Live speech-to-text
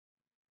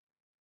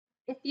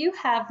If you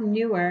have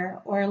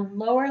newer or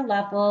lower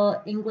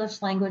level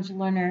English language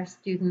learner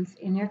students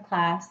in your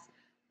class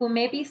who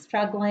may be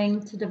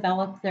struggling to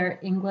develop their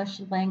English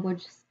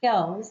language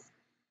skills,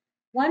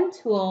 one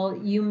tool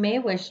you may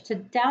wish to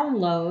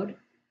download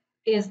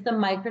is the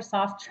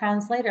Microsoft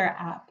Translator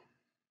app.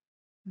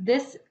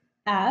 This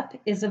app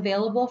is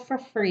available for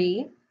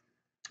free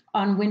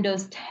on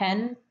Windows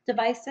 10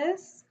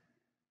 devices,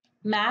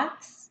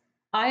 Macs,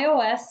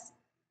 iOS,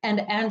 and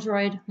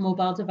Android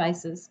mobile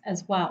devices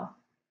as well.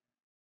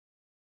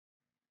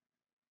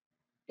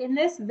 In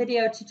this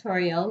video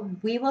tutorial,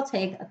 we will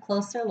take a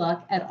closer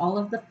look at all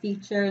of the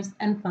features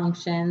and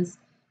functions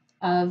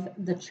of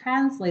the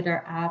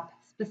Translator app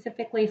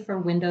specifically for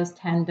Windows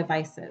 10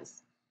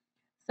 devices.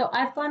 So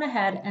I've gone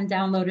ahead and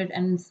downloaded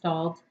and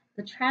installed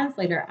the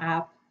Translator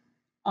app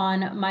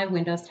on my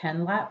Windows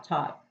 10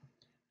 laptop.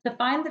 To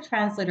find the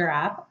Translator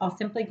app, I'll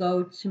simply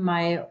go to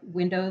my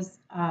Windows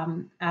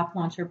app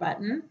launcher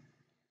button,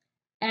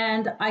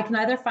 and I can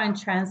either find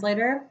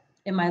Translator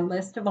in my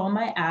list of all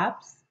my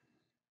apps,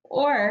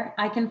 or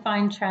I can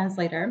find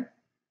Translator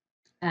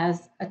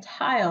as a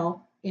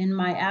tile in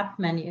my app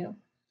menu.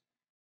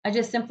 I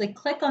just simply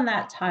click on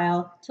that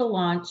tile to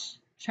launch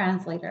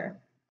Translator.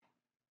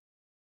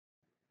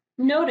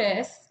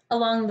 Notice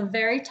along the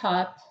very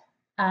top,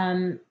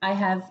 I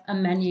have a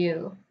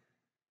menu.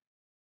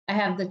 I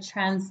have the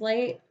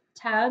Translate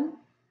tab,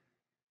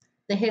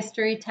 the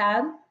History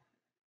tab,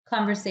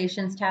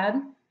 Conversations tab,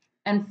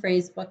 and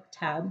Phrasebook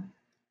tab.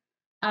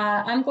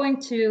 I'm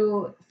going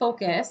to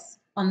focus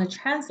on the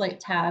Translate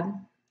tab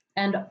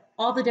and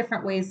all the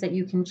different ways that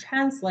you can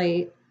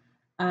translate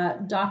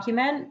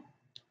document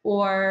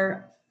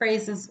or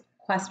phrases,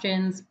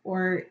 questions,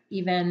 or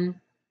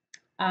even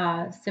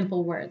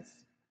simple words.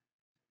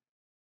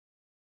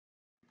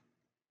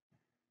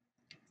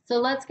 So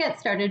let's get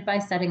started by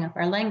setting up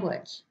our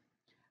language.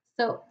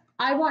 So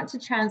I want to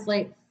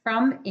translate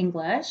from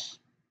English.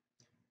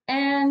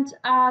 And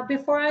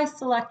before I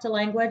select a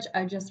language,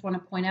 I just want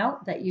to point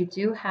out that you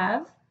do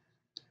have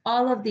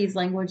all of these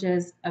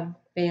languages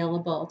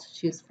available to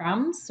choose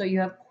from. So you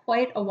have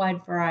quite a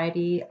wide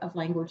variety of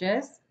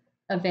languages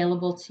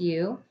available to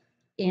you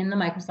in the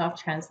Microsoft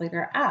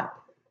Translator app.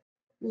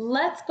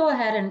 Let's go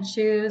ahead and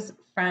choose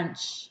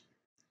French.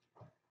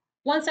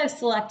 Once I've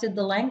selected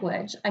the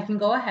language, I can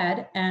go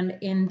ahead and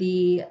in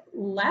the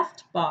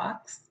left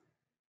box,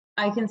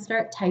 I can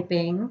start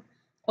typing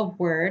a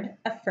word,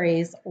 a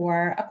phrase,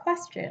 or a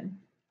question.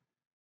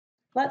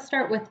 Let's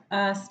start with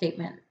a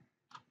statement.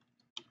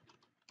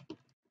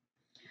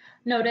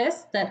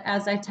 Notice that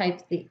as I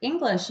type the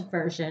English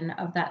version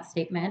of that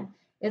statement,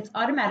 it's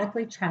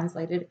automatically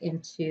translated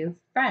into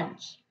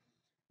French.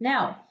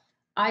 Now,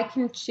 I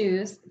can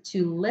choose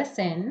to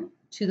listen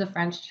to the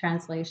French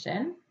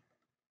translation.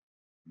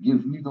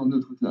 Bienvenue dans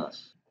notre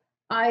classe.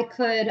 I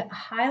could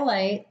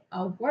highlight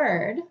a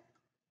word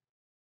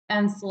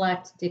and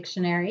select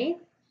dictionary,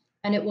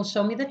 and it will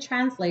show me the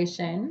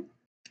translation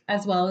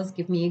as well as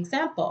give me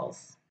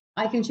examples.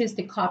 I can choose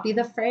to copy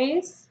the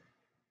phrase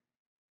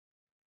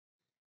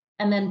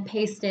and then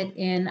paste it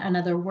in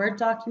another Word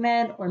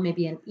document or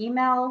maybe an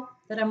email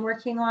that I'm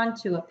working on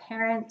to a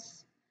parent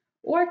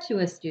or to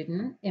a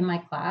student in my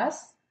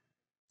class.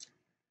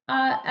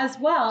 As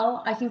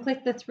well, I can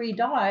click the three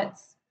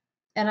dots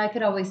and I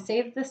could always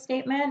save the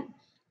statement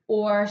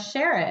or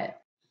share it.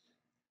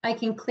 I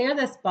can clear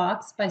this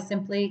box by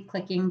simply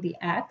clicking the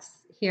X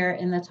here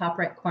in the top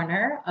right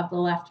corner of the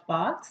left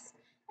box,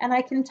 and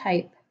I can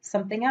type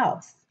something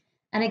else.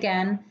 And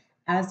again,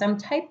 as I'm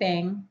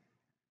typing,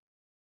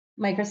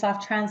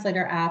 Microsoft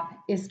Translator app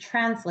is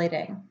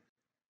translating.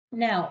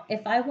 Now,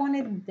 if I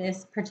wanted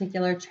this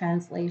particular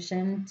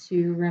translation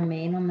to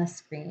remain on the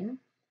screen,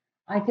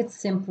 I could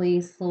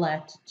simply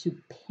select to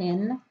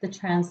pin the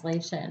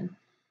translation,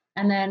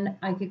 and then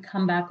I could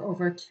come back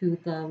over to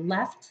the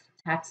left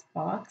text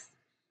box,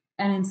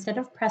 and instead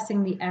of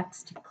pressing the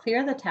X to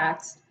clear the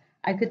text,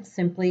 I could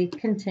simply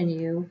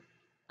continue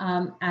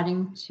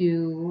adding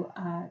to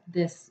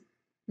this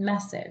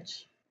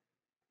message.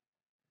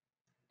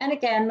 And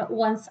again,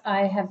 once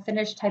I have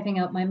finished typing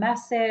out my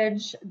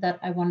message that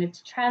I wanted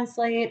to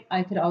translate,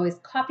 I could always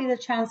copy the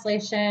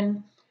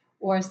translation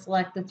or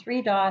select the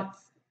three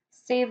dots,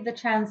 save the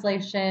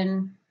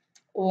translation,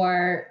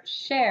 or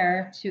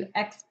share to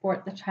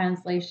export the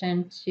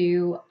translation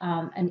to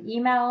an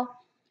email.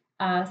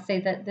 Say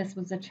that this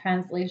was a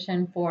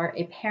translation for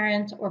a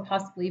parent or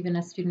possibly even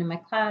a student in my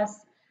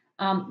class.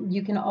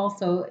 You can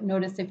also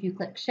notice if you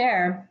click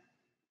share,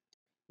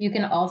 you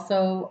can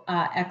also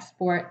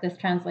export this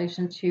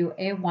translation to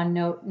a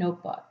OneNote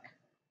notebook.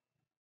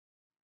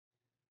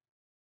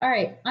 All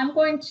right, I'm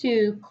going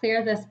to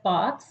clear this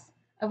box.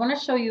 I want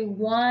to show you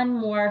one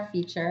more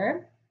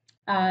feature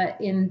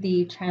in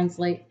the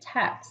Translate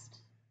text.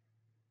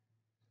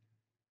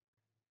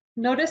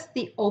 Notice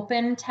the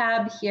Open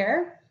tab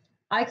here.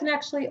 I can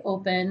actually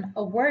open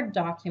a Word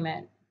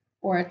document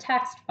or a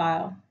text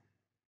file.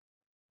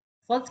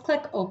 So let's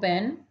click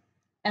Open,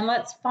 and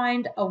let's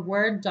find a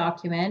Word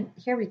document.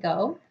 Here we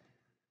go.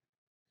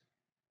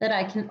 That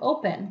I can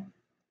open.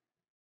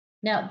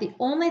 Now, the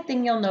only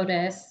thing you'll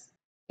notice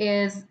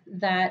is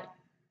that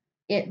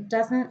it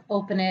doesn't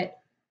open it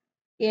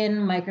in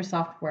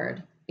Microsoft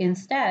Word.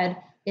 Instead,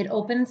 it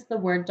opens the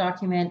Word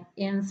document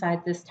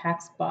inside this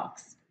text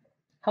box.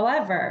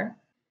 However,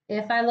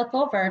 if I look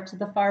over to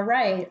the far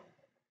right,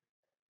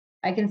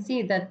 I can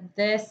see that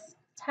this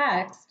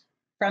text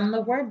from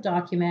the Word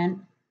document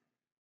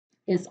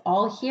is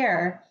all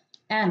here,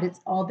 and it's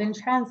all been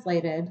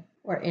translated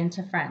or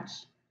into French.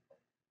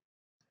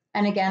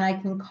 And again, I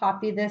can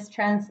copy this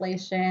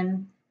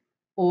translation,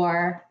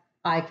 or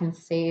I can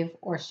save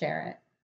or share it.